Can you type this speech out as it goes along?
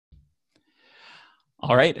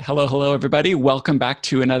All right. Hello, everybody. Welcome back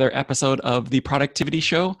to another episode of the Productivity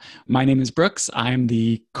Show. My name is Brooks. I'm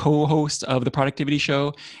the co-host of the Productivity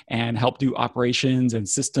Show and help do operations and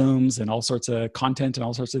systems and all sorts of content and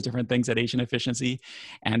all sorts of different things at Asian Efficiency.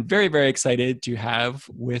 And very excited to have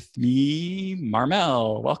with me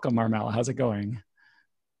Marmel. Welcome, Marmel. How's it going?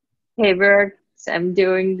 Hey, Brooks, I'm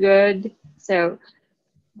doing good. So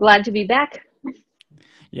glad to be back.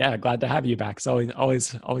 Yeah, glad to have you back. It's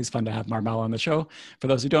always fun to have Marmel on the show. For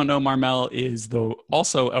those who don't know, Marmel is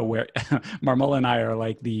also aware. Marmel and I are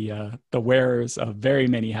like the wearers of very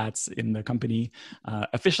many hats in the company.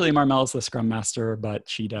 Officially, Marmel is the Scrum Master, but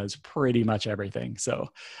she does pretty much everything. So,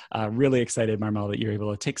 really excited, Marmel, that you're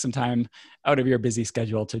able to take some time out of your busy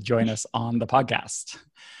schedule to join us on the podcast.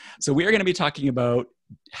 So we are going to be talking about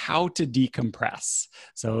how to decompress.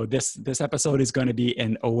 So this episode is going to be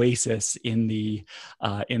an oasis in the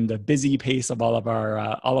busy pace of all of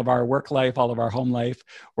our work life, all of our home life.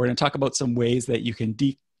 We're going to talk about some ways that you can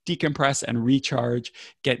decompress and recharge,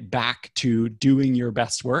 get back to doing your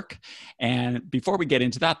best work. And before we get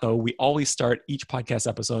into that, though, we always start each podcast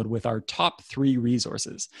episode with our top 3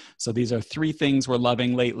 resources. So these are 3 things we're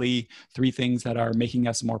loving lately, 3 things that are making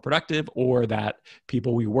us more productive or that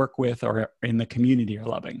people we work with or in the community are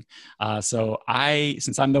loving.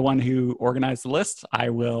 Since I'm the one who organized the list, I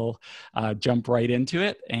will jump right into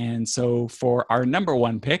it. And so for our number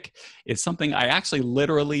 1 pick is something I actually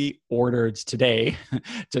literally ordered today.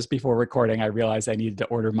 Just before recording, I realized I needed to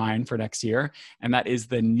order mine for next year. And that is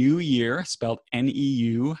the New Year, spelled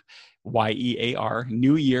Neuyear,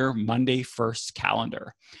 New Year Monday 1st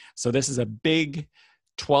calendar. So this is a big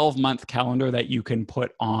 12-month calendar that you can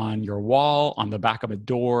put on your wall, on the back of a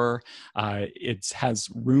door. It has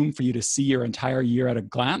room for you to see your entire year at a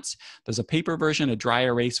glance. There's a paper version, a dry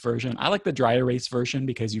erase version. I like the dry erase version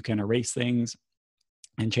because you can erase things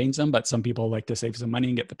and change them, but some people like to save some money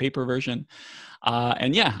and get the paper version.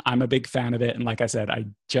 And yeah, I'm a big fan of it. And like I said, I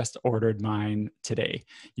just ordered mine today.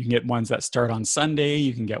 You can get ones that start on Sunday.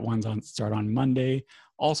 You can get ones that start on Monday,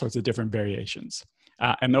 all sorts of different variations.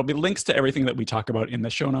 And there'll be links to everything that we talk about in the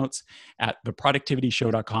show notes at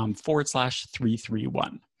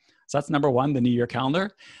theproductivityshow.com/331. So that's number 1, the New Year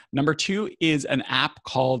calendar. Number 2 is an app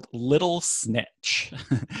called Little Snitch,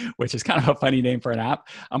 which is kind of a funny name for an app.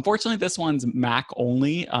 Unfortunately, this one's Mac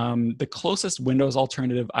only. The closest Windows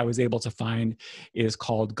alternative I was able to find is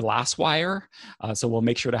called Glasswire. So we'll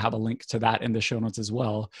make sure to have a link to that in the show notes as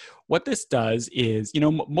well. What this does is,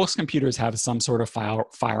 most computers have some sort of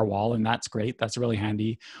firewall, and that's great. That's really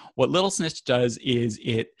handy. What Little Snitch does is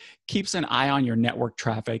it keeps an eye on your network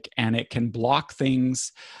traffic, and it can block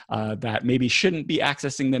things that maybe shouldn't be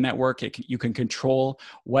accessing the network. You can control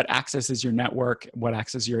what accesses your network, what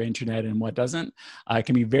accesses your internet, and what doesn't. It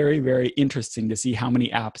can be very interesting to see how many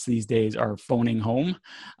apps these days are phoning home.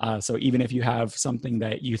 So even if you have something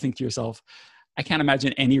that you think to yourself, I can't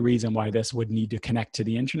imagine any reason why this would need to connect to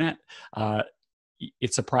the internet,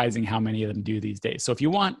 it's surprising how many of them do these days. So if you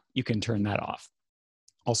want, you can turn that off.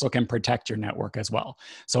 Also can protect your network as well.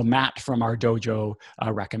 So Matt from our dojo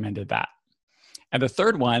recommended that. And the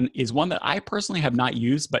third one is one that I personally have not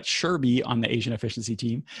used, but Sherby on the Asian Efficiency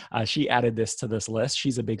team, she added this to this list.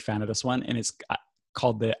 She's a big fan of this one, and it's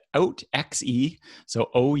called the OutXE, so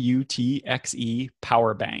OUTXE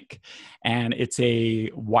Power Bank. And it's a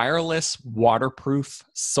wireless waterproof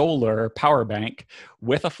solar power bank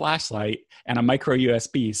with a flashlight and a micro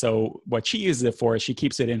USB. So what she uses it for is she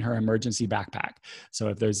keeps it in her emergency backpack. So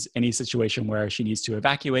if there's any situation where she needs to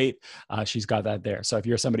evacuate, she's got that there. So if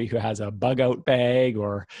you're somebody who has a bug out bag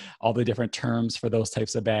or all the different terms for those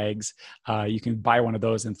types of bags, you can buy one of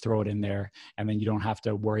those and throw it in there. And then you don't have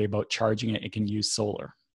to worry about charging it. It can use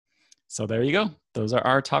solar. So there you go. Those are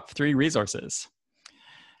our top 3 resources.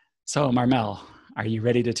 So Marmel, are you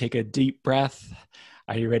ready to take a deep breath?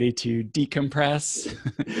 Are you ready to decompress?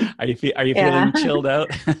 Are you feeling chilled out?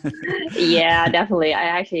 Yeah, definitely. I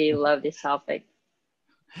actually love this topic.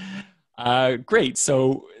 Great.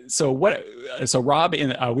 So Rob,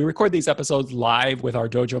 we record these episodes live with our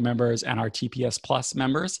Dojo members and our TPS Plus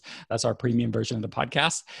members. That's our premium version of the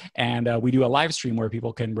podcast. And we do a live stream where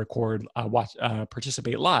people can record,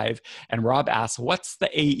 participate live. And Rob asks, what's the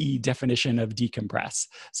AE definition of decompress?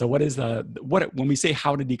 So when we say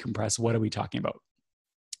how to decompress, what are we talking about?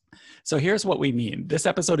 So here's what we mean. This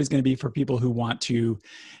episode is going to be for people who want to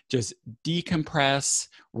just decompress,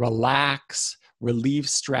 relax, relieve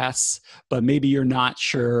stress, but maybe you're not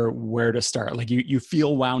sure where to start. Like you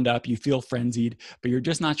feel wound up, you feel frenzied, but you're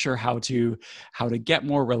just not sure how to get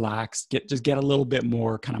more relaxed, get a little bit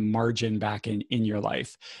more kind of margin back in your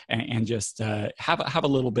life and just have a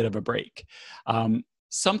little bit of a break.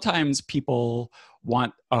 sometimes people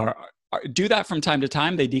want do that from time to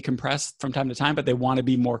time. They decompress from time to time, but they want to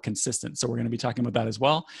be more consistent. So we're going to be talking about that as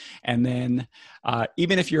well. And then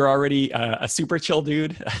even if you're already a super chill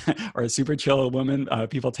dude or a super chill woman,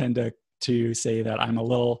 people tend to say that I'm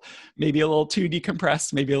maybe a little too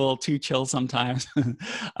decompressed, maybe a little too chill sometimes.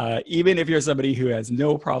 Even if you're somebody who has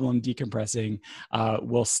no problem decompressing,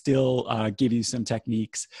 we'll still give you some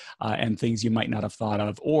techniques and things you might not have thought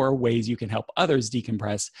of, or ways you can help others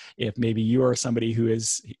decompress if maybe you are somebody who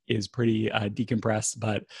is pretty decompressed,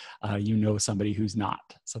 but you know somebody who's not.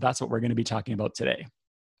 So that's what we're going to be talking about today.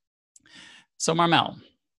 So Marmel,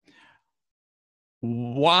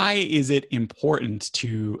 why is it important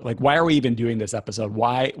to, like, why are we even doing this episode?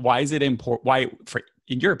 Why is it important? Why, for,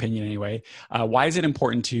 in your opinion anyway, why is it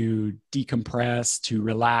important to decompress, to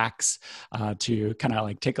relax, to kind of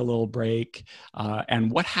like take a little break?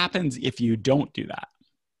 And what happens if you don't do that?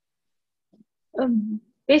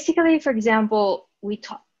 Basically, for example,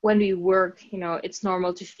 when we work, it's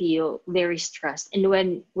normal to feel very stressed. And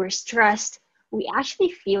when we're stressed, we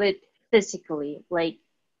actually feel it physically, like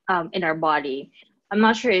in our body. I'm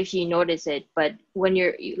not sure if you notice it, but when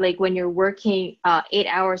you're working 8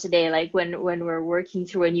 hours a day, like when we're working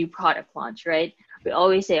through a new product launch, right? We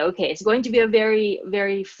always say, okay, it's going to be a very,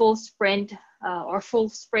 very full sprint or full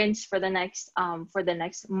sprints for the next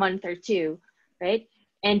month or two, right?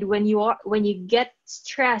 And when you get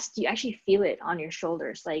stressed, you actually feel it on your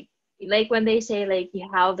shoulders, like when they say like you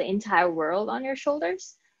have the entire world on your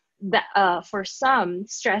shoulders. That for some,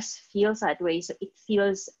 stress feels that way, so it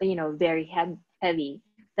feels very heavy.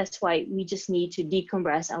 That's why we just need to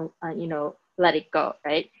decompress and let it go,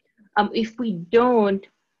 right? If we don't,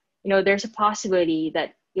 there's a possibility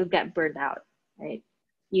that you'll get burned out, right?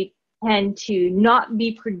 You tend to not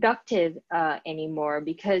be productive anymore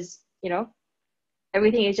because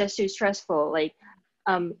everything is just too stressful. Like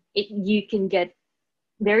you can get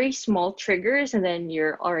very small triggers and then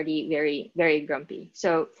you're already very, very grumpy.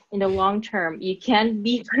 So in the long term, you can't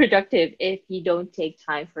be productive if you don't take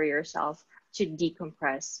time for yourself to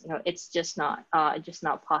decompress. It's just not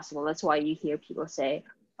possible. That's why you hear people say,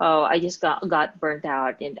 oh, I just got burnt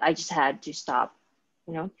out and I just had to stop.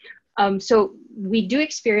 So we do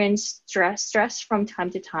experience stress from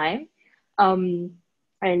time to time. And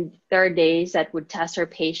there are days that would test our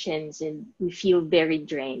patience and we feel very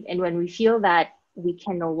drained. And when we feel that we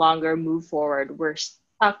can no longer move forward, we're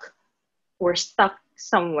stuck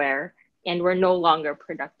somewhere and we're no longer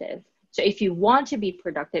productive. So if you want to be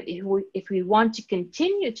productive, if we want to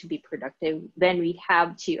continue to be productive, then we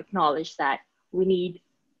have to acknowledge that we need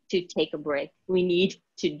to take a break. We need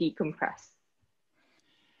to decompress.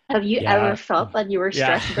 Have you ever felt that you were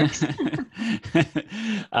stressed, Brooks?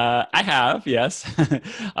 I have, yes.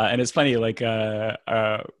 And it's funny, like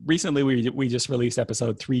recently we just released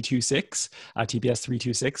episode 326, TPS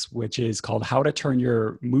 326, which is called How to Turn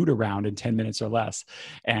Your Mood Around in 10 Minutes or Less.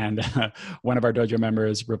 And one of our dojo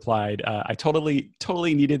members replied, I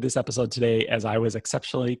totally needed this episode today as I was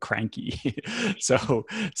exceptionally cranky. So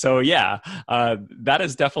yeah, that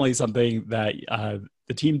is definitely something that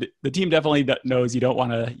the team definitely knows. You don't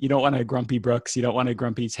want a grumpy Brooks, you don't want a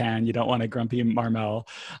grumpy Tan, you don't want a grumpy Marmel.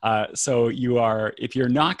 So if you're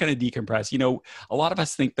not going to decompress, a lot of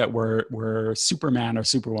us think that we're Superman or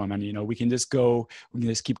Superwoman. We can just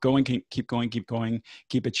keep going,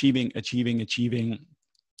 keep achieving.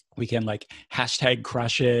 We can like hashtag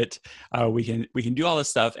crush it. We can do all this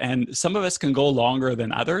stuff. And some of us can go longer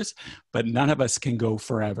than others, but none of us can go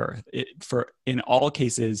forever. In all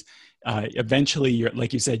cases, eventually,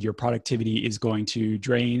 like you said, your productivity is going to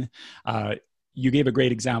drain. You gave a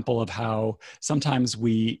great example of how sometimes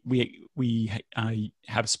we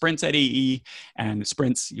have sprints at AE and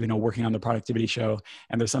sprints, working on the productivity show,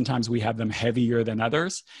 and there's sometimes we have them heavier than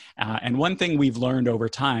others. And one thing we've learned over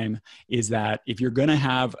time is that if you're going to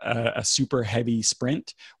have a super heavy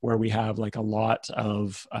sprint where we have like a lot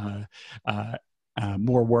of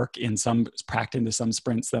more work packed into some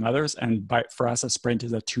sprints than others. And for us, a sprint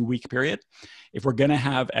is a 2-week period. If we're going to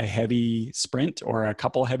have a heavy sprint or a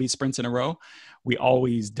couple heavy sprints in a row, we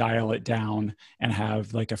always dial it down and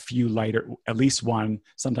have like a few lighter, at least one,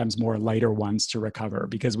 sometimes more lighter ones to recover.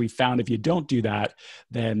 Because we found if you don't do that,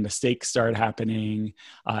 then mistakes start happening,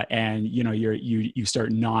 and you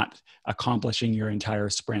start not accomplishing your entire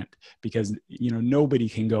sprint because nobody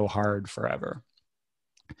can go hard forever.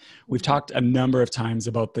 We've talked a number of times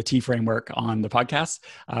about the T framework on the podcast.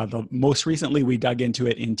 Most recently, we dug into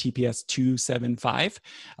it in TPS 275.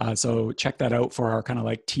 So check that out for our kind of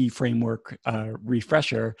like T framework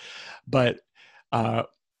refresher. But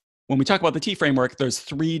when we talk about the T framework, there's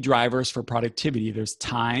 3 drivers for productivity. There's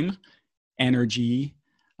time, energy,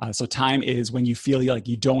 So time is when you feel like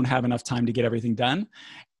you don't have enough time to get everything done.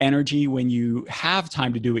 Energy, when you have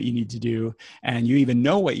time to do what you need to do and you even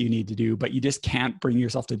know what you need to do, but you just can't bring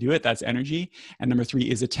yourself to do it. That's energy. And number 3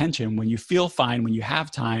 is attention, when you feel fine, when you have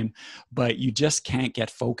time, but you just can't get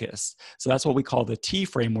focused. So that's what we call the T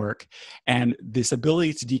framework. And this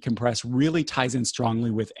ability to decompress really ties in strongly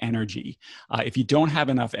with energy. If you don't have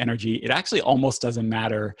enough energy, it actually almost doesn't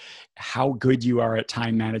matter how good you are at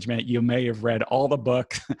time management. You may have read all the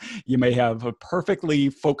books. You may have a perfectly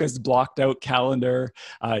focused, blocked out calendar.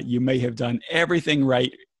 You may have done everything right,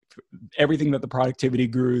 everything that the productivity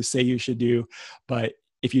gurus say you should do. But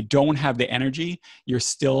if you don't have the energy, you're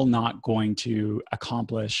still not going to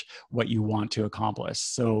accomplish what you want to accomplish.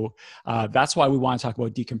 So that's why we want to talk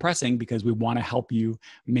about decompressing, because we want to help you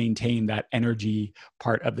maintain that energy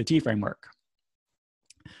part of the T framework.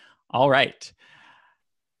 All right.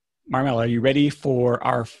 Marmel, are you ready for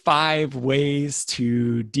our 5 ways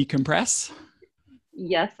to decompress?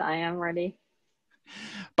 Yes, I am ready.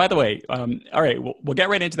 By the way, all right, we'll get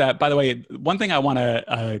right into that. By the way, one thing I want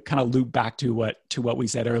to kind of loop back to what we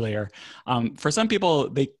said earlier. For some people,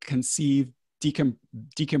 they conceive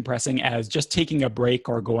decompressing as just taking a break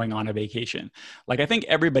or going on a vacation. Like, I think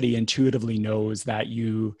everybody intuitively knows that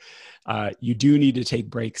you do need to take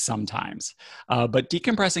breaks sometimes, but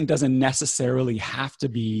decompressing doesn't necessarily have to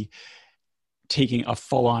be taking a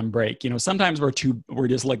full-on break. Sometimes we're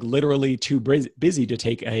just like literally too busy to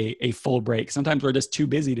take a full break. Sometimes we're just too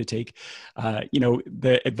busy to take,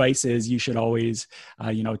 the advice is you should always,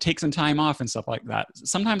 take some time off and stuff like that.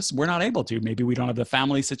 Sometimes we're not able to. Maybe we don't have the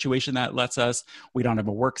family situation that lets us. We don't have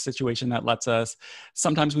a work situation that lets us.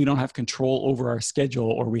 Sometimes we don't have control over our schedule,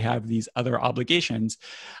 or we have these other obligations.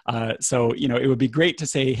 So it would be great to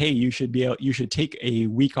say, hey, you should take a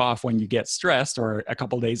week off when you get stressed, or a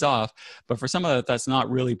couple of days off. But for some of it, that's not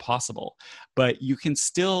really possible. But you can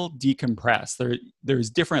still decompress.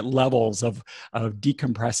 There's different levels of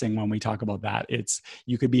decompressing when we talk about that.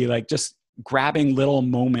 You could be like just grabbing little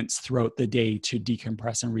moments throughout the day to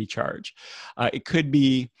decompress and recharge. It could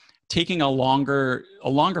be taking a longer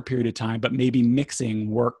period of time, but maybe mixing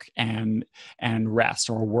work and rest,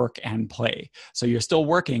 or work and play. So you're still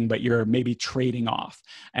working, but you're maybe trading off.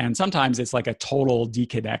 And sometimes it's like a total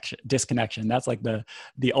disconnection. That's like the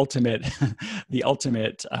ultimate the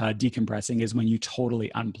ultimate decompressing is when you totally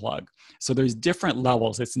unplug. So there's different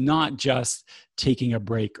levels. It's not just taking a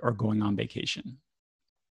break or going on vacation.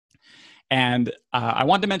 And I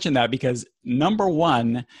want to mention that because number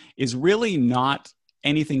 1 is really not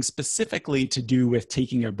anything specifically to do with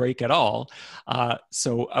taking a break at all.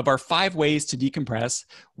 So of our 5 ways to decompress,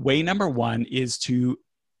 way number 1 is to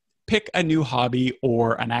pick a new hobby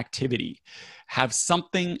or an activity. Have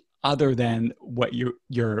something other than what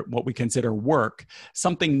we consider work,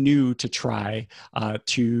 something new to try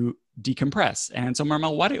to decompress. And so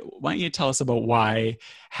Marmel, why don't you tell us about why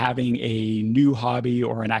having a new hobby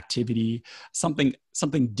or an activity, something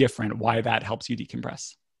different, why that helps you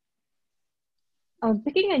decompress?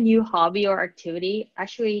 Picking a new hobby or activity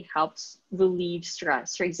actually helps relieve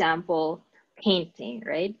stress. For example, painting,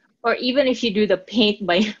 right? Or even if you do the paint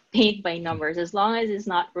by numbers, as long as it's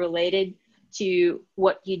not related to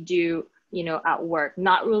what you do, at work,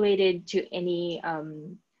 not related to any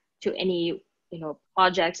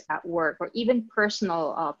projects at work, or even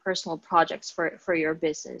personal projects for your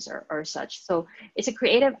business or such. So it's a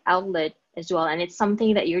creative outlet as well, and it's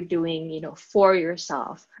something that you're doing for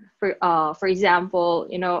yourself. For example,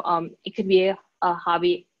 it could be a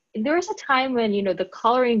hobby. There was a time when the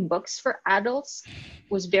coloring books for adults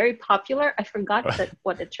was very popular. I forgot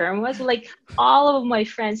what the term was. Like, all of my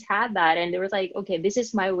friends had that, and they were like, okay, this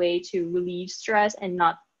is my way to relieve stress and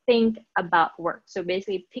not think about work. So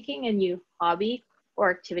basically, picking a new hobby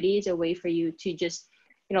or activity is a way for you to just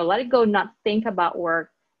let it go, not think about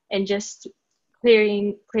work, and just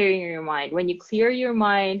clearing your mind. When you clear your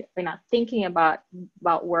mind by not thinking about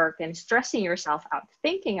work and stressing yourself out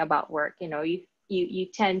thinking about work, you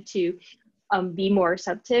tend to be more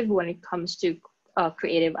receptive when it comes to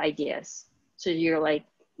creative ideas. So you're like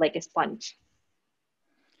a sponge.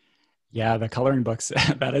 Yeah, the coloring books,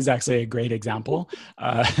 that is actually a great example.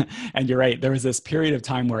 And you're right. There was this period of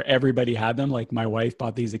time where everybody had them. Like, my wife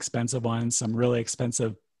bought these expensive ones, some really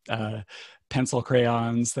expensive pencil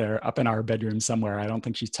crayons. They're up in our bedroom somewhere. I don't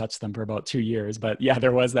think she's touched them for about 2 years. But yeah,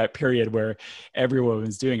 there was that period where everyone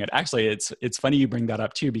was doing it. Actually, it's funny you bring that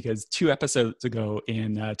up too, because 2 episodes ago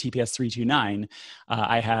in TPS 329,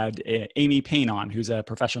 I had Amy Payne on, who's a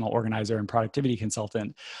professional organizer and productivity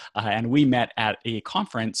consultant. And we met at a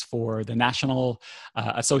conference for the National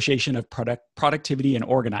Association of Productivity and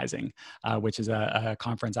Organizing, which is a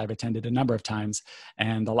conference I've attended a number of times.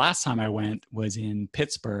 And the last time I went was in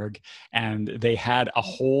Pittsburgh, and they had a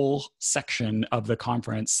whole section of the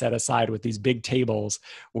conference set aside with these big tables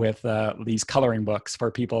with these coloring books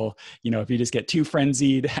for people. You know, if you just get too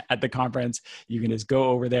frenzied at the conference, you can just go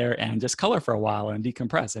over there and just color for a while and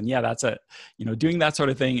decompress. And yeah, that's doing that sort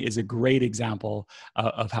of thing is a great example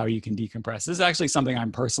of how you can decompress. This is actually something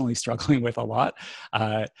I'm personally struggling with a lot.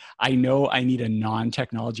 I know I need a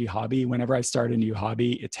non-technology hobby. Whenever I start a new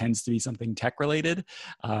hobby, it tends to be something tech related.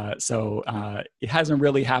 So it hasn't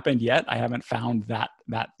really happened yet. I haven't found that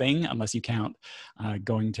thing, unless you count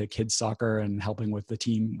going to kids soccer and helping with the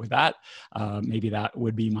team with that. Maybe that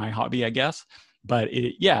would be my hobby, I guess. But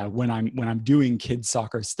when I'm doing kids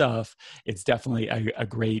soccer stuff, it's definitely a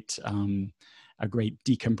great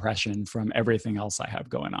decompression from everything else I have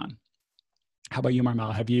going on. How about you,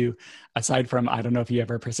 Marmel? Have you, aside from, I don't know if you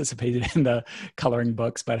ever participated in the coloring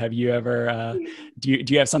books, but have you ever, do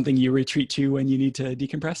you have something you retreat to when you need to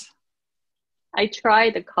decompress? I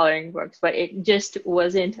tried the coloring books, but it just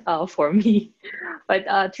wasn't for me.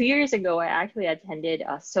 But 2 years ago, I actually attended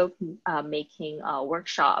a soap making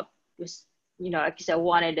workshop. Just, because I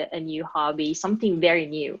wanted a new hobby, something very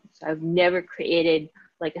new. So I've never created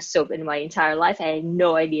like a soap in my entire life. I had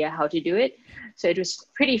no idea how to do it. So it was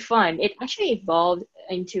pretty fun. It actually evolved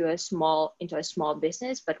into a small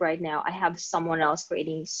business, but right now I have someone else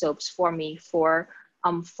creating soaps for me for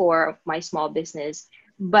my small business.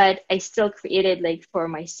 But I still created like for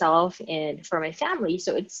myself and for my family.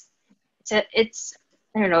 So it's I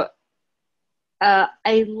don't know.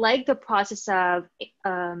 I like the process of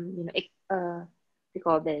we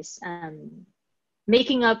call this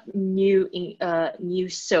making up new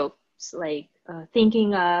soaps, like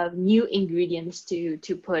thinking of new ingredients to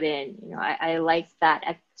put in. I like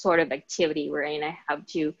that sort of activity wherein I have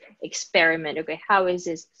to experiment. Okay, how is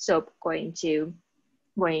this soap going to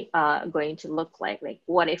look like? Like,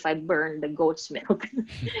 what if I burn the goat's milk?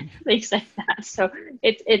 Things like that. So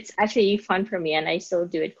it's actually fun for me, and I still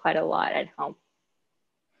do it quite a lot at home.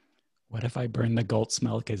 What if I burn the goat's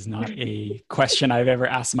milk is not a question I've ever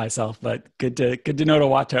asked myself, but good to know to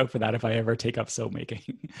watch out for that if I ever take up soap making.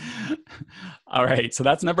 All right, so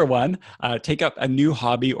that's number one. Take up a new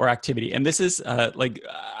hobby or activity. And this is I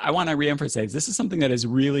want to reemphasize, this is something that is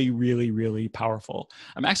really, really, really powerful.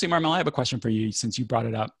 Actually, Marmel, I have a question for you since you brought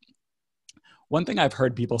it up. One thing I've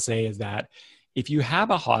heard people say is that if you have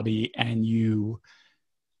a hobby and you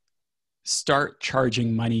start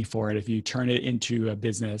charging money for it, if you turn it into a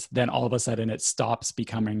business, then all of a sudden it stops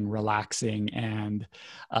becoming relaxing and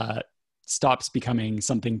stops becoming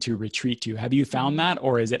something to retreat to. Have you found that,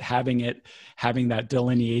 or is it having that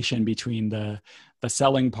delineation between the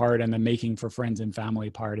selling part and the making for friends and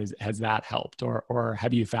family part? Has that helped, or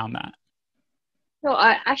have you found that? No,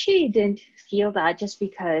 I actually didn't feel that, just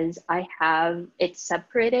because I have it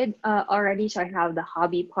separated already. So I have the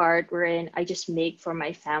hobby part wherein I just make for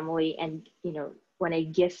my family, and when I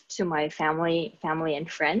gift to my family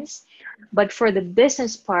and friends. But for the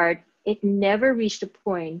business part, it never reached a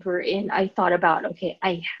point wherein I thought about, okay,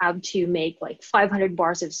 I have to make like 500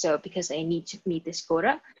 bars of soap because I need to meet this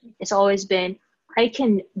quota. It's always been, I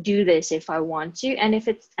can do this if I want to, and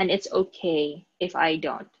it's okay if I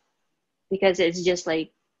don't. Because it's just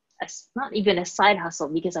like not even a side hustle,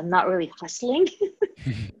 because I'm not really hustling.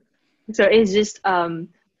 So it's just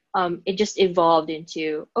it just evolved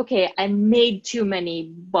into, okay, I made too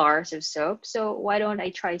many bars of soap, so why don't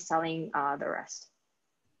I try selling the rest?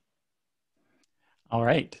 All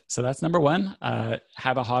right, so that's number one.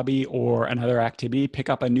 Have a hobby or another activity. Pick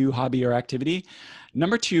up a new hobby or activity.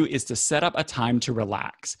 Number two is to set up a time to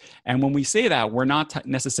relax. And when we say that, we're not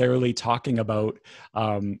necessarily talking about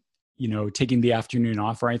taking the afternoon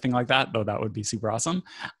off or anything like that, though that would be super awesome.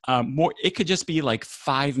 It could just be like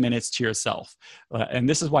 5 minutes to yourself. And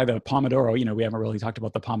this is why the Pomodoro, we haven't really talked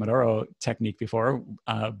about the Pomodoro technique before,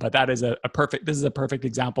 but that is this is a perfect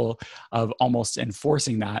example of almost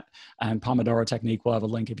enforcing that. And Pomodoro technique, we'll have a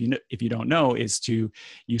link if you don't know, is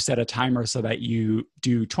you set a timer so that you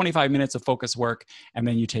do 25 minutes of focus work, and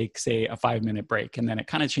then you take, say, a 5-minute break. And then it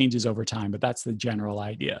kind of changes over time, but that's the general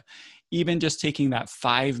idea. Even just taking that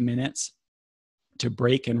 5 minutes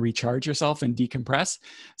break and recharge yourself and decompress.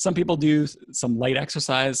 Some people do some light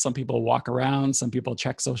exercise, some people walk around, some people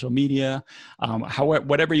check social media.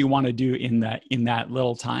 Whatever you want to do in that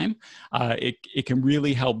little time, it can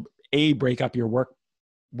really help break up your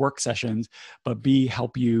work sessions, but B,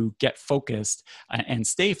 help you get focused and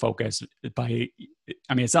stay focused by,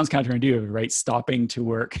 I mean, it sounds counterintuitive, right? Stopping to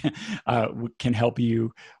work can help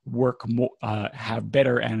you work more, have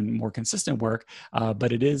better and more consistent work.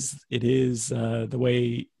 But it is the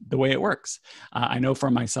way it works. I know for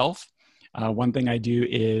myself, one thing I do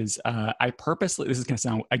is I purposely, this is going to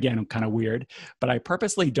sound, again, kind of weird, but I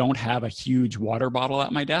purposely don't have a huge water bottle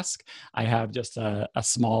at my desk. I have just a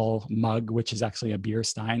small mug, which is actually a beer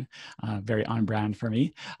stein, very on brand for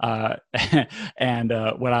me. And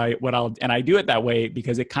I do it that way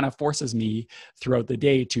because it kind of forces me throughout the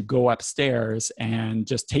day to go upstairs and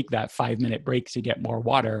just take that 5-minute break to get more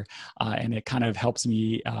water. And it kind of helps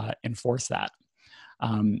me enforce that.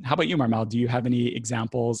 How about you, Marmel? Do you have any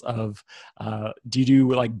examples of, do you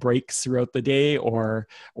do like breaks throughout the day or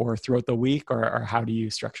throughout the week, or how do you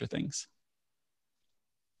structure things?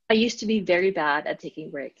 I used to be very bad at taking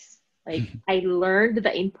breaks. Like I learned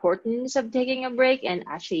the importance of taking a break and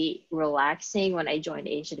actually relaxing when I joined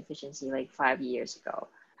Asian Deficiency like 5 years ago.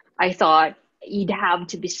 I thought you'd have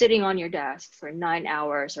to be sitting on your desk for 9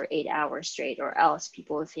 hours or 8 hours straight, or else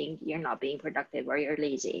people think you're not being productive or you're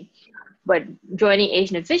lazy. But joining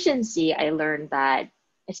Asian Efficiency, I learned that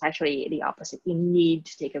it's actually the opposite. You need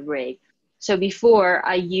to take a break. So before,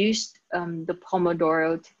 I used the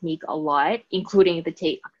Pomodoro technique a lot, including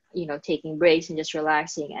taking breaks and just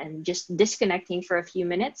relaxing and just disconnecting for a few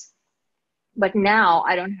minutes. But now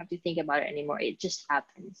I don't have to think about it anymore. It just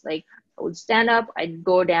happens. Like I would stand up, I'd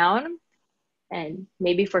go down, and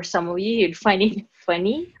maybe for some of you, you'd find it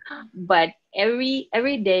funny, but every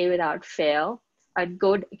day without fail, I'd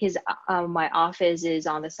go, because my office is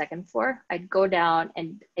on the second floor. I'd go down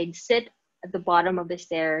and I'd sit at the bottom of the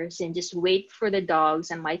stairs and just wait for the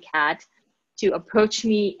dogs and my cat to approach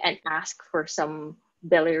me and ask for some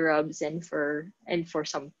belly rubs and for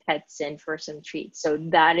some pets and for some treats. So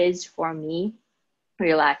that is for me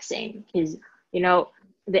relaxing, because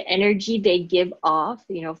the energy they give off,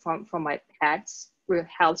 from my pets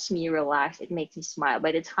helps me relax. It makes me smile.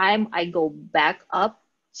 By the time I go back up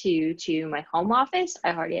to my home office,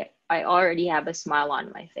 I already have a smile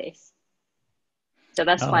on my face. So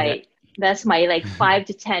that's my like 5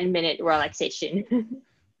 to 10 minute relaxation.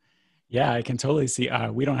 Yeah, I can totally see.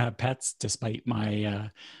 We don't have pets, despite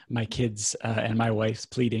my kids and my wife's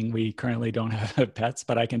pleading. We currently don't have pets,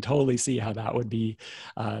 but I can totally see how that would be,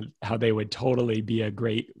 how they would totally be a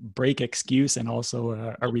great break excuse and also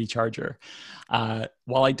a recharger.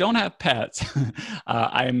 While I don't have pets,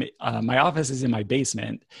 my office is in my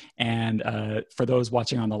basement, and for those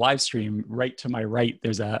watching on the live stream, right to my right,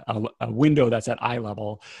 there's a window that's at eye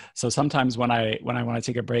level. So sometimes when I want to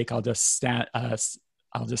take a break, I'll just stand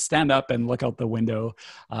up and look out the window,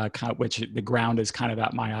 which the ground is kind of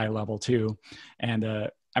at my eye level too.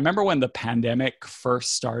 And I remember when the pandemic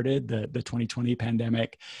first started, the 2020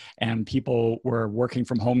 pandemic, and people were working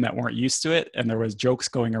from home that weren't used to it. And there was jokes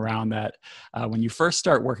going around that when you first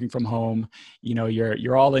start working from home,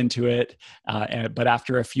 you're all into it. But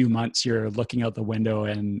after a few months, you're looking out the window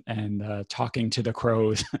and talking to the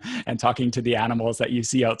crows and talking to the animals that you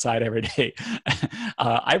see outside every day.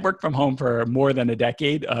 I've worked from home for more than a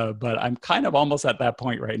decade, but I'm kind of almost at that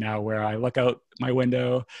point right now where I look out my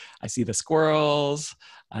window, I see the squirrels,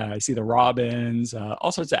 I see the robins,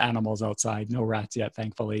 all sorts of animals outside. No rats yet,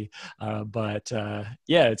 thankfully. But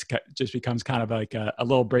it just becomes kind of like a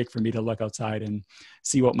little break for me to look outside and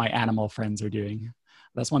see what my animal friends are doing.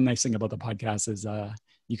 That's one nice thing about the podcast is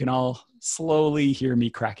you can all slowly hear me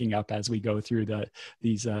cracking up as we go through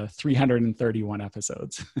these 331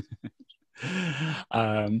 episodes.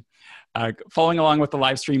 Following along with the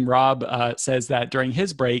live stream, Rob says that during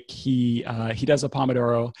his break, he does a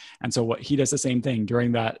Pomodoro. And so he does the same thing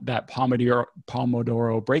during that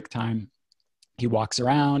Pomodoro break time. He walks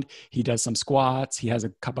around, he does some squats, he has a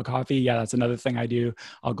cup of coffee. Yeah, that's another thing I do.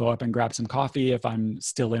 I'll go up and grab some coffee if I'm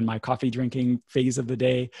still in my coffee drinking phase of the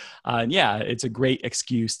day. It's a great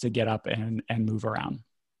excuse to get up and move around.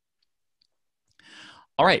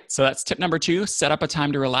 All right, so that's tip number 2, set up a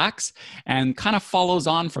time to relax, and kind of follows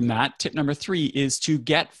on from that. Tip number 3 is to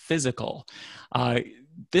get physical.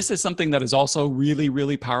 this is something that is also really,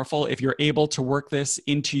 really powerful. If you're able to work this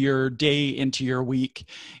into your day, into your week,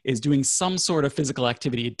 is doing some sort of physical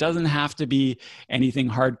activity. It doesn't have to be anything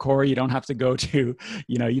hardcore. You don't have to go to,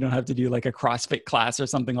 you don't have to do like a CrossFit class or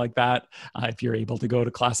something like that. If you're able to go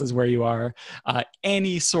to classes where you are,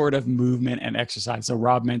 any sort of movement and exercise. So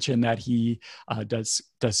Rob mentioned that he does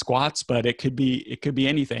squats, but it could be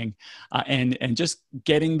anything. And just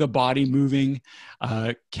getting the body moving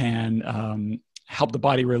can help the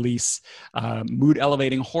body release mood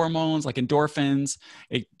elevating hormones like endorphins.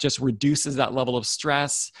 It just reduces that level of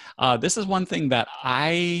stress. This is one thing that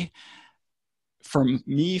from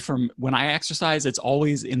when I exercise, it's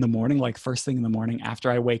always in the morning, like first thing in the morning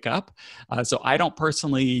after I wake up. So I don't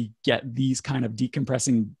personally get these kind of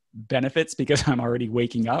decompressing benefits because I'm already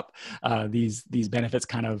waking up. These benefits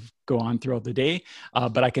kind of go on throughout the day,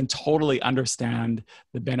 but I can totally understand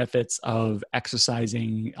the benefits of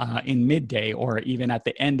exercising in midday or even at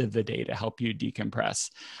the end of the day to help you decompress.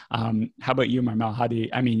 How about you, Marmel?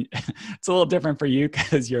 It's a little different for you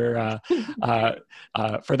because you're,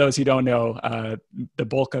 for those who don't know, the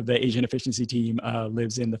bulk of the Asian efficiency team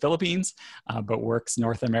lives in the Philippines, but works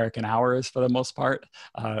North American hours for the most part.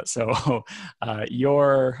 So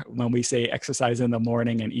when we say exercise in the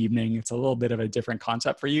morning and evening, it's a little bit of a different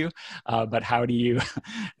concept for you. But how do you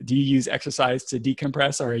use exercise to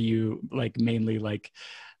decompress, or are you like mainly like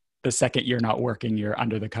the second you're not working, you're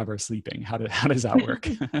under the cover sleeping? How does that work?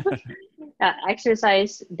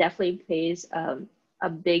 Exercise definitely plays a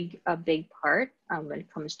big part when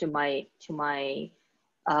it comes to my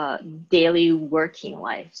daily working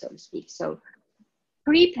life, so to speak. So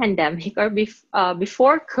pre-pandemic or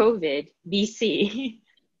before COVID BC,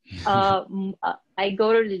 I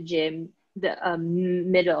go to the gym the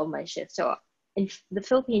middle of my shift. So in the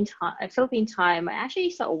Philippine time, I actually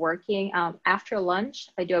start working after lunch.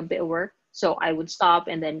 I do a bit of work, so I would stop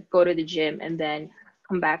and then go to the gym and then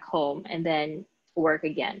come back home and then work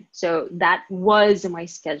again. So that was my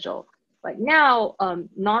schedule. But now,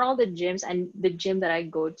 not all the gyms, and the gym that I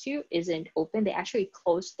go to isn't open. They actually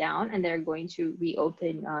closed down and they're going to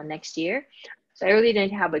reopen next year. So I really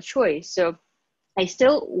didn't have a choice. So I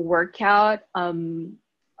still work out around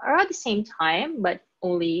the same time, but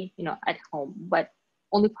only, at home. But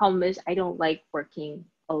only problem is I don't like working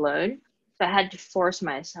alone. So I had to force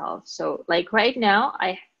myself. So like right now,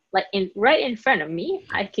 right in front of me,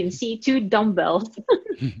 I can see 2 dumbbells.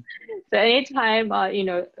 So anytime,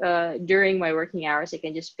 during my working hours, I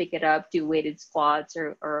can just pick it up, do weighted squats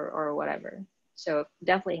or whatever. So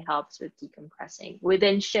definitely helps with decompressing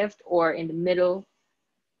within shift or in the middle.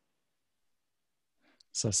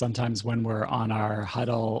 So sometimes when we're on our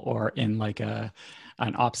huddle or in like an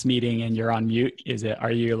ops meeting and you're on mute,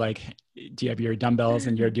 do you have your dumbbells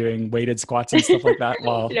and you're doing weighted squats and stuff like that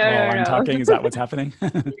while I'm talking? Is that what's happening?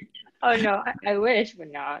 Oh no, I wish,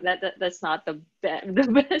 but no, that's not the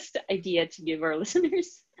best idea to give our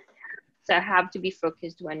listeners. So I have to be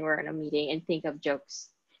focused when we're in a meeting and think of jokes.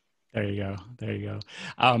 There you go.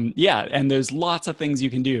 Yeah, and there's lots of things you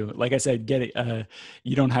can do. Like I said,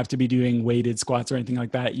 you don't have to be doing weighted squats or anything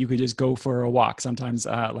like that. You could just go for a walk. Sometimes,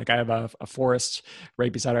 like I have a forest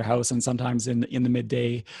right beside our house, and sometimes in the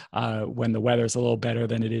midday, when the weather's a little better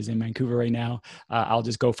than it is in Vancouver right now, I'll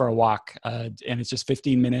just go for a walk, and it's just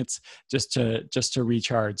 15 minutes just to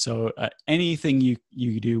recharge. So anything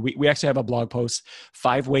you do, we actually have a blog post,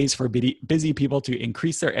 5 ways for busy people to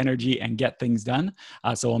increase their energy and get things done.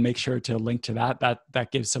 So we'll make sure to link to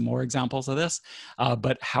that gives some more examples of this.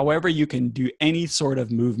 But however you can do any sort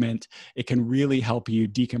of movement, it can really help you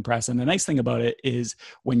decompress. And the nice thing about it is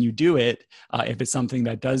when you do it, if it's something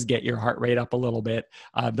that does get your heart rate up a little bit,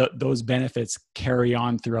 those benefits carry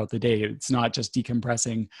on throughout the day. It's not just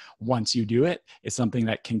decompressing once you do it. It's something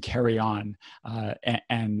that can carry on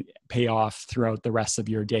and pay off throughout the rest of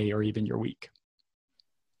your day or even your week.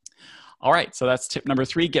 All right, so that's tip number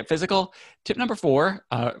 3, get physical. Tip number 4,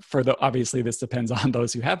 obviously this depends on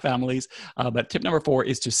those who have families, but tip number 4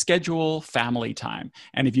 is to schedule family time.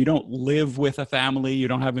 And if you don't live with a family, you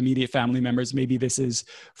don't have immediate family members, maybe this is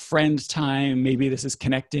friend time, maybe this is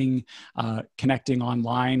connecting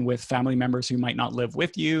online with family members who might not live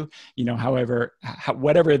with you,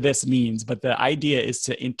 whatever this means. But the idea is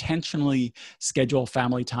to intentionally schedule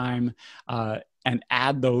family time and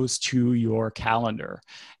add those to your calendar.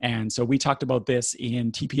 And so we talked about this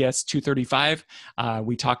in TPS 235.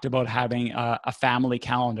 We talked about having a family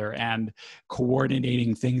calendar and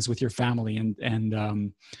coordinating things with your family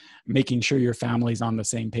and making sure your family's on the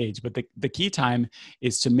same page. But the key time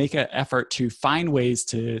is to make an effort to find ways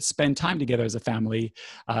to spend time together as a family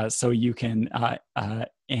so you can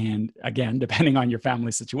and again, depending on your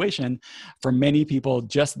family situation, for many people,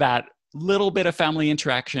 just that little bit of family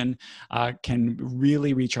interaction can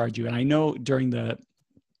really recharge you. And I know during the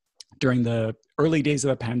early days of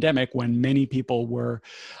the pandemic, when many people were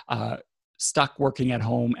stuck working at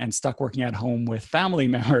home with family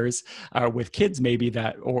members, with kids maybe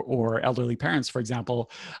that, or elderly parents, for example,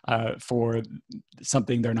 for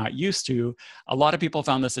something they're not used to, a lot of people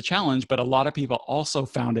found this a challenge, but a lot of people also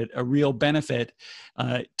found it a real benefit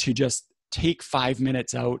to just take 5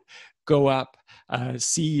 minutes out, go up,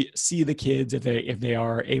 see the kids if they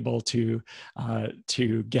are able to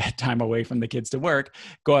get time away from the kids to work,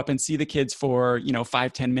 go up and see the kids for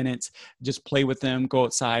 5-10 minutes, just play with them, go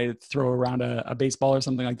outside, throw around a baseball or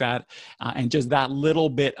something like that, and just that little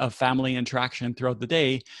bit of family interaction throughout the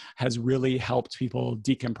day has really helped people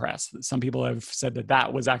decompress. Some people have said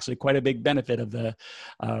that was actually quite a big benefit of the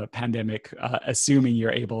pandemic, assuming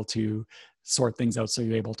you're able to sort things out so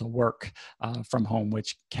you're able to work from home,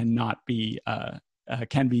 which can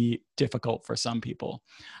be difficult for some people.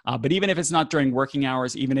 But even if it's not during working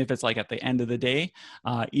hours, even if it's like at the end of the day,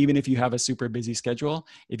 even if you have a super busy schedule,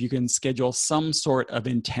 if you can schedule some sort of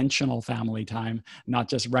intentional family time, not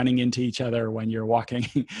just running into each other when you're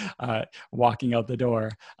walking out the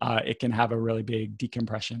door, it can have a really big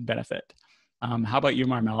decompression benefit. How about you,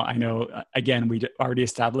 Marmel? I know, again, we already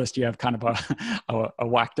established you have kind of a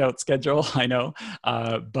whacked out schedule, I know,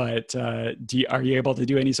 but are you able to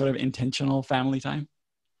do any sort of intentional family time?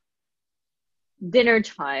 Dinner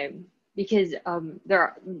time, because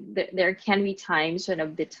there can be times when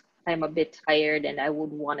I'm a bit tired and I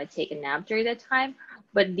would want to take a nap during that time.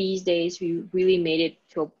 But these days we really made it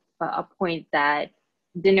to a point that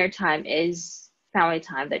dinner time is family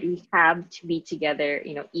time, that we have to be together,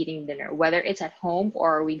 eating dinner, whether it's at home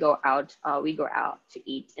or we go out to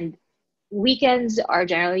eat. And weekends are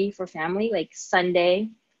generally for family, like Sunday,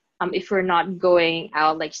 if we're not going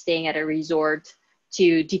out, like staying at a resort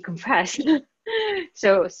to decompress.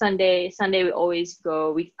 So Sunday we always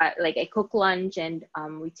go. I cook lunch, and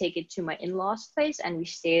we take it to my in-laws' place, and we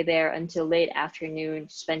stay there until late afternoon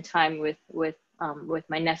to spend time with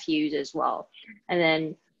my nephews as well. And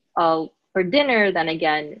then for dinner, then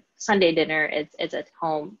again, Sunday dinner, it's at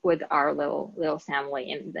home with our little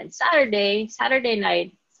family. And then Saturday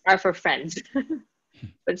night are for friends.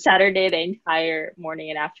 But Saturday, the entire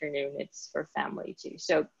morning and afternoon, it's for family too.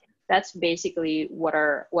 So that's basically what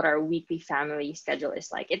our weekly family schedule is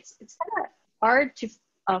like. It's kind of hard to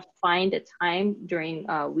find a time during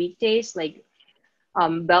weekdays. Like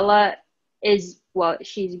Bella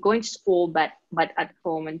she's going to school, but at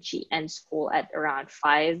home, and she ends school at around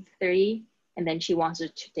 5:30, and then she wants to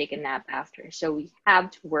take a nap after. So we have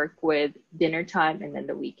to work with dinner time and then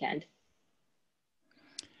the weekend.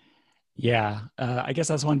 Yeah, I guess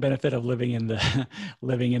that's one benefit of living in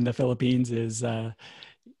the Philippines is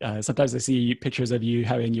sometimes I see pictures of you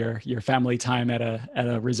having your family time at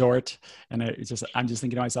a resort, and I'm just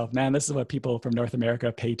thinking to myself, man, this is what people from North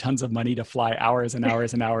America pay tons of money to fly hours and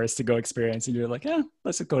hours and hours to go experience, and you're like,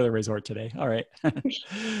 let's just go to the resort today. All right.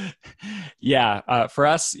 Yeah, for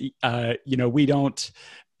us, we don't.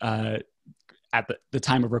 At the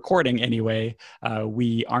time of recording, anyway,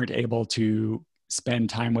 we aren't able to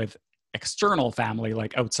spend time with external family,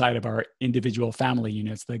 like outside of our individual family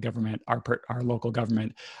units. The government, our local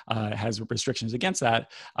government, has restrictions against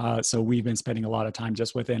that. So we've been spending a lot of time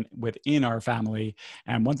just within our family.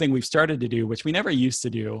 And one thing we've started to do, which we never used to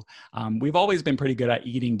do, we've always been pretty good at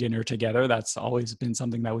eating dinner together. That's always been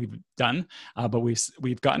something that we've done. But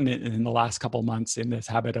we've gotten it in the last couple months in this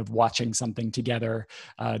habit of watching something together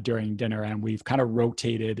during dinner, and we've kind of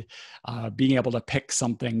rotated being able to pick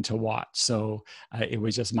something to watch. So it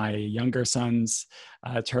was just my younger son's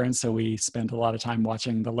turn, so we spent a lot of time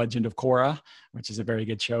watching The Legend of Korra, which is a very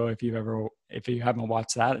good show. If you haven't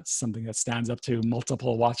watched that, it's something that stands up to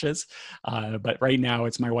multiple watches. But right now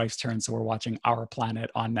it's my wife's turn, so we're watching Our Planet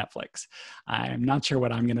on Netflix. I'm not sure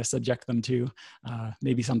what I'm going to subject them to.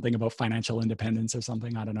 Maybe something about financial independence or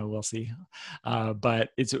something. I don't know. We'll see. But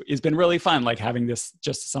it's been really fun, like having this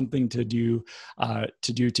just something to do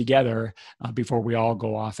together before we all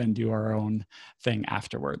go off and do our own thing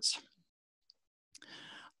afterwards.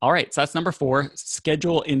 All right, so that's number 4,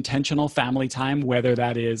 schedule intentional family time, whether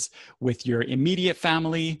that is with your immediate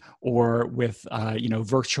family or with,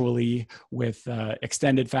 virtually with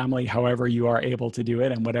extended family, however you are able to do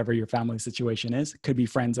it and whatever your family situation is. It could be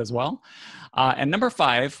friends as well. And number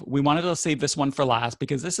 5, we wanted to save this one for last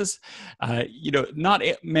because this is, not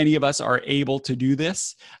many of us are able to do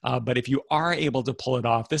this, but if you are able to pull it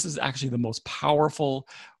off, this is actually the most powerful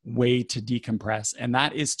way to decompress, and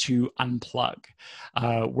that is to unplug.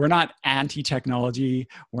 We're not anti-technology.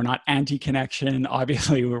 We're not anti-connection.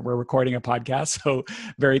 Obviously, we're recording a podcast, so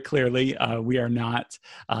very clearly we are not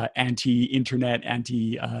anti-internet,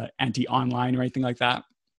 anti-online or anything like that.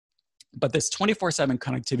 But this 24/7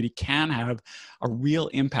 connectivity can have a real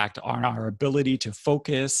impact on our ability to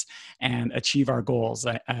focus and achieve our goals.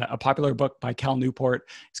 A popular book by Cal Newport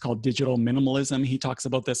is called Digital Minimalism. He talks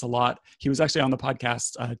about this a lot. He was actually on the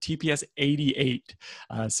podcast TPS 88.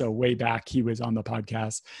 So way back, he was on the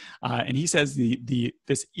podcast. And he says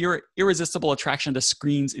this irresistible attraction to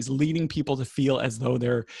screens is leading people to feel as though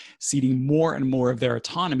they're ceding more and more of their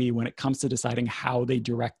autonomy when it comes to deciding how they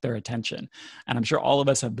direct their attention. And I'm sure all of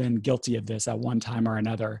us have been guilty of this at one time or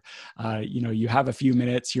another. You have a few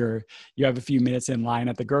minutes, you have a few minutes in line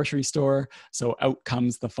at the grocery store, so out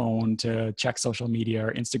comes the phone to check social media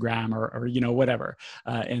or Instagram or whatever.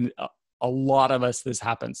 And a lot of us this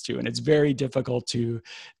happens to, and it's very difficult to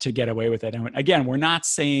get away with it. And again, we're not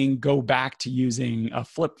saying go back to using a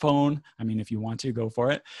flip phone. I mean, if you want to, go for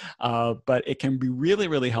it. But it can be really,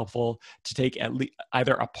 really helpful to take at least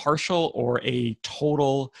either a partial or a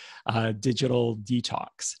total digital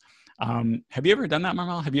detox. Have you ever done that,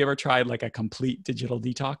 Marmel? Have you ever tried like a complete digital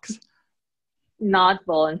detox? Not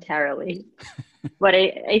voluntarily, but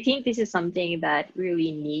I think this is something that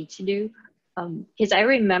really need to do. Because I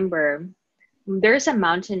remember there's a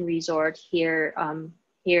mountain resort here,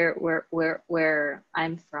 here where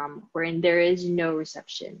I'm from, wherein there is no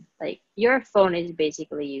reception. Like your phone is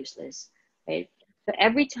basically useless, right? So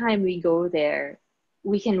every time we go there,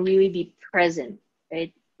 we can really be present,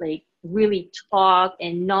 right? Like really talk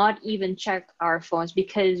and not even check our phones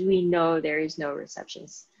because we know there is no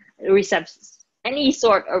any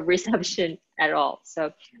sort of reception at all.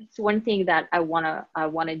 So it's one thing that I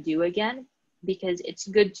wanna do again, because it's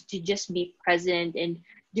good to just be present and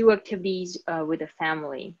do activities with the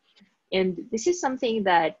family. And this is something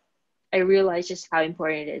that I realize just how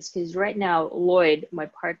important it is, because right now Lloyd, my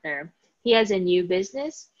partner, he has a new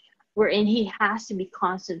business wherein he has to be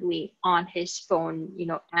constantly on his phone,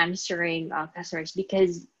 answering customers,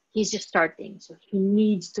 because he's just starting. So he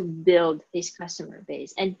needs to build his customer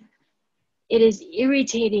base. And it is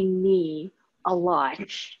irritating me a lot.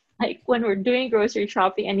 Like when we're doing grocery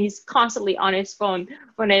shopping and he's constantly on his phone,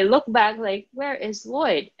 when I look back, like, where is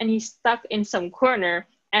Lloyd? And he's stuck in some corner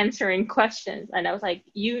answering questions. And I was like,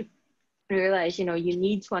 you realize, you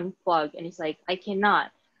need to unplug. And he's like, I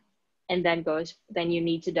cannot. And then you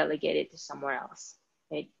need to delegate it to somewhere else,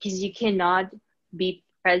 right? Because you cannot be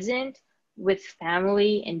present with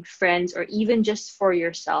family and friends, or even just for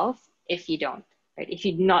yourself, if you don't, right? If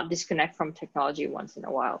you do not disconnect from technology once in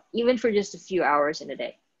a while, even for just a few hours in a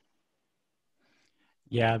day.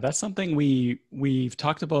 Yeah, that's something we've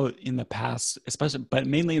talked about in the past, especially, but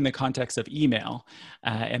mainly in the context of email.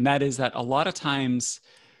 And that is that a lot of times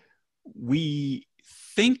we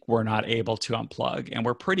think we're not able to unplug, and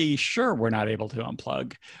we're pretty sure we're not able to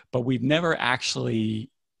unplug, but we've never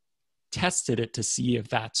actually tested it to see if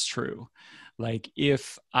that's true. Like,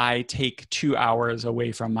 if I take 2 hours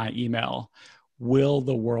away from my email, will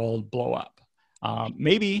the world blow up?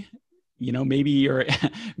 Maybe you're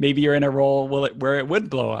in a role where it would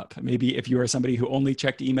blow up. Maybe if you were somebody who only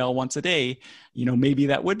checked email once a day, maybe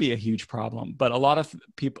that would be a huge problem. But a lot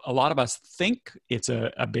of us think it's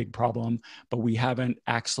a big problem, but we haven't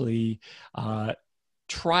actually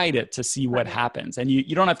tried it to see what happens. And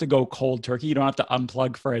you don't have to go cold turkey. You don't have to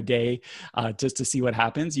unplug for a day just to see what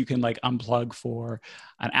happens. You can like unplug for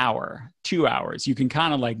an hour, 2 hours. You can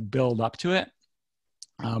kind of like build up to it.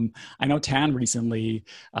 I know Tan recently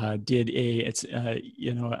did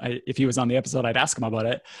if he was on the episode, I'd ask him about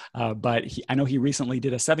it. But I know he recently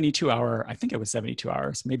did a 72-hour, I think it was 72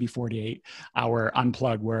 hours, maybe 48-hour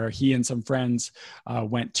unplug, where he and some friends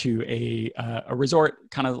went to a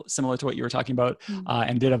resort, kind of similar to what you were talking about,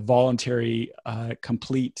 and did a voluntary,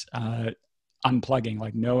 complete unplugging,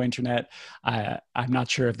 like no internet. I'm not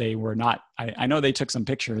sure if they were not, I know they took some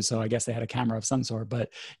pictures, so I guess they had a camera of some sort, but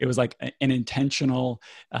it was like an intentional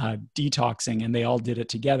detoxing, and they all did it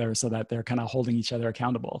together so that they're kind of holding each other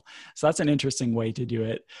accountable. So that's an interesting way to do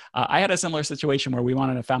it. I had a similar situation where we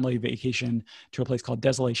went on a family vacation to a place called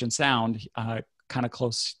Desolation Sound, kind of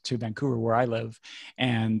close to Vancouver where I live.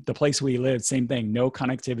 And the place we lived, same thing, no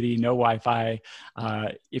connectivity, no Wi-Fi.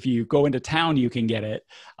 If you go into town, you can get it.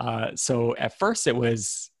 So at first it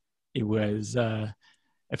was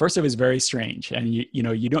At first it was very strange, and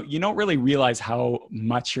you don't really realize how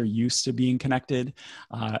much you're used to being connected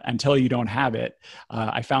until you don't have it.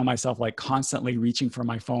 I found myself like constantly reaching for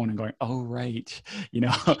my phone and going, oh right,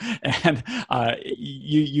 and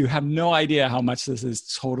you have no idea how much this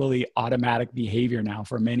is totally automatic behavior now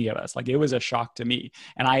for many of us. Like, it was a shock to me,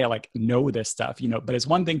 and I like know this stuff, but it's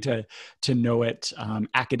one thing to know it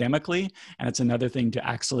academically, and it's another thing to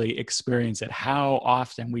actually experience it. How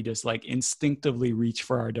often we just like instinctively reach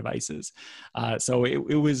for our devices. So it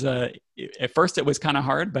was at first it was kind of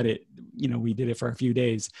hard, but we did it for a few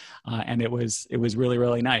days, and it was really,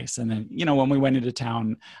 really nice. And then when we went into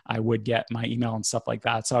town, I would get my email and stuff like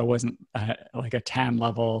that. So I wasn't like a TAN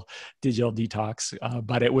level digital detox,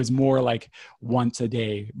 but it was more like once a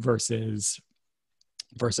day versus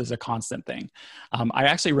a constant thing. I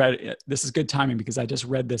actually read, this is good timing because I just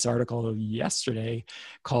read this article yesterday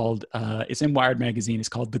called, it's in Wired magazine. It's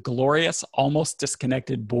called "The Glorious Almost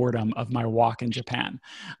Disconnected Boredom of My Walk in Japan."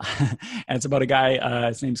 And it's about a guy,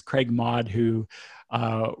 his name's Craig Maud, who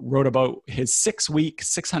wrote about his 6-week,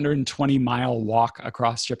 620-mile walk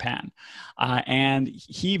across Japan. And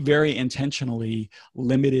he very intentionally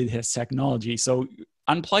limited his technology. So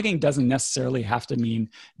unplugging doesn't necessarily have to mean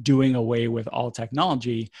doing away with all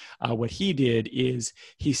technology. What he did is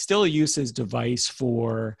he still used his device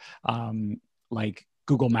for like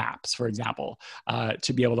Google Maps, for example,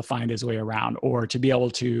 to be able to find his way around, or to be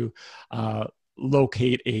able to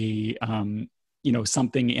locate a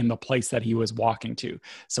something in the place that he was walking to.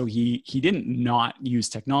 So he didn't not use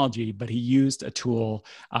technology, but he used a tool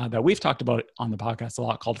that we've talked about on the podcast a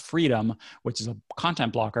lot called Freedom, which is a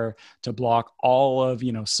content blocker to block all of,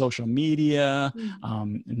 social media,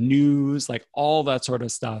 news, like all that sort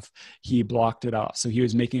of stuff. He blocked it off. So he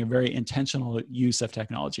was making a very intentional use of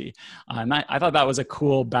technology. And I thought that was a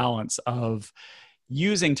cool balance of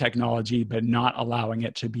using technology, but not allowing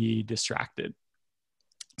it to be distracted.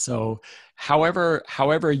 So however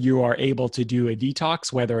you are able to do a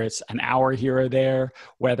detox, whether it's an hour here or there,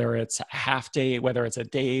 whether it's a half day, whether it's a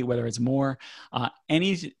day, whether it's more,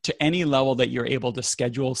 any level that you're able to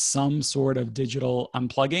schedule some sort of digital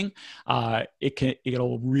unplugging,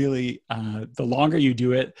 it'll really, the longer you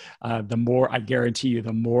do it, the more, I guarantee you,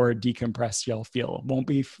 the more decompressed you'll feel.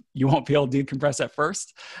 You won't feel decompressed at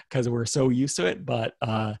first because we're so used to it, but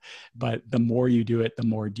the more you do it, the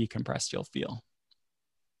more decompressed you'll feel.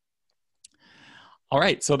 All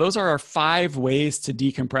right, so those are our 5 ways to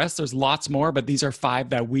decompress. There's lots more, but these are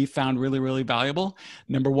 5 that we found really, really valuable.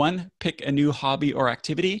 Number 1, pick a new hobby or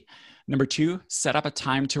activity. Number 2, set up a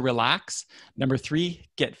time to relax. Number 3,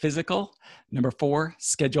 get physical. Number 4,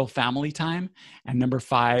 schedule family time. And number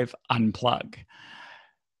 5, unplug.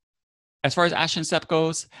 As far as action step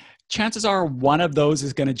goes, chances are one of those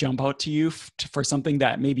is going to jump out to you for something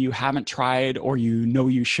that maybe you haven't tried, or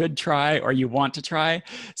you should try, or you want to try.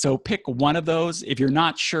 So pick one of those. If you're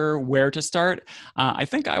not sure where to start, I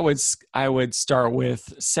think I would start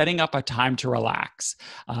with setting up a time to relax.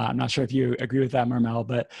 I'm not sure if you agree with that, Marmel,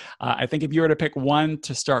 but I think if you were to pick one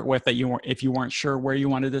to start with if you weren't sure where you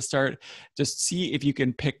wanted to start, just see if you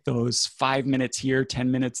can pick those 5 minutes here, 10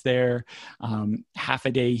 minutes there, half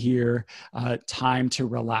a day here, time to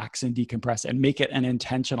relax and decompress, and make it an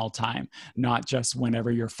intentional time, not just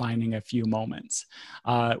whenever you're finding a few moments.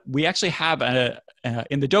 We actually have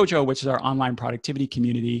in the dojo, which is our online productivity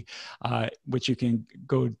community, which you can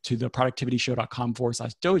go to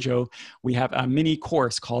theproductivityshow.com/dojo. We have a mini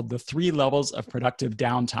course called The 3 Levels of Productive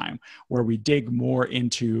Downtime, where we dig more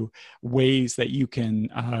into ways that you can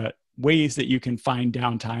find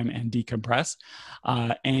downtime and decompress.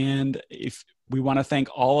 And if we want to thank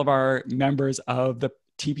all of our members of the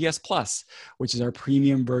TPS Plus, which is our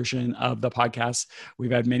premium version of the podcast.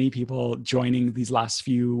 We've had many people joining these last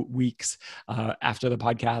few weeks after the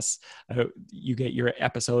podcast. You get your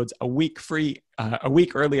episodes a week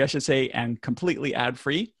early, I should say, and completely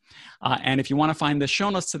ad-free. And if you want to find the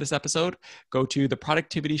show notes to this episode, go to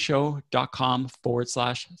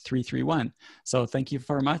theproductivityshow.com/331. So thank you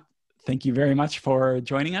very much for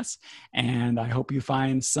joining us, and I hope you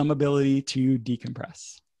find some ability to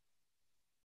decompress.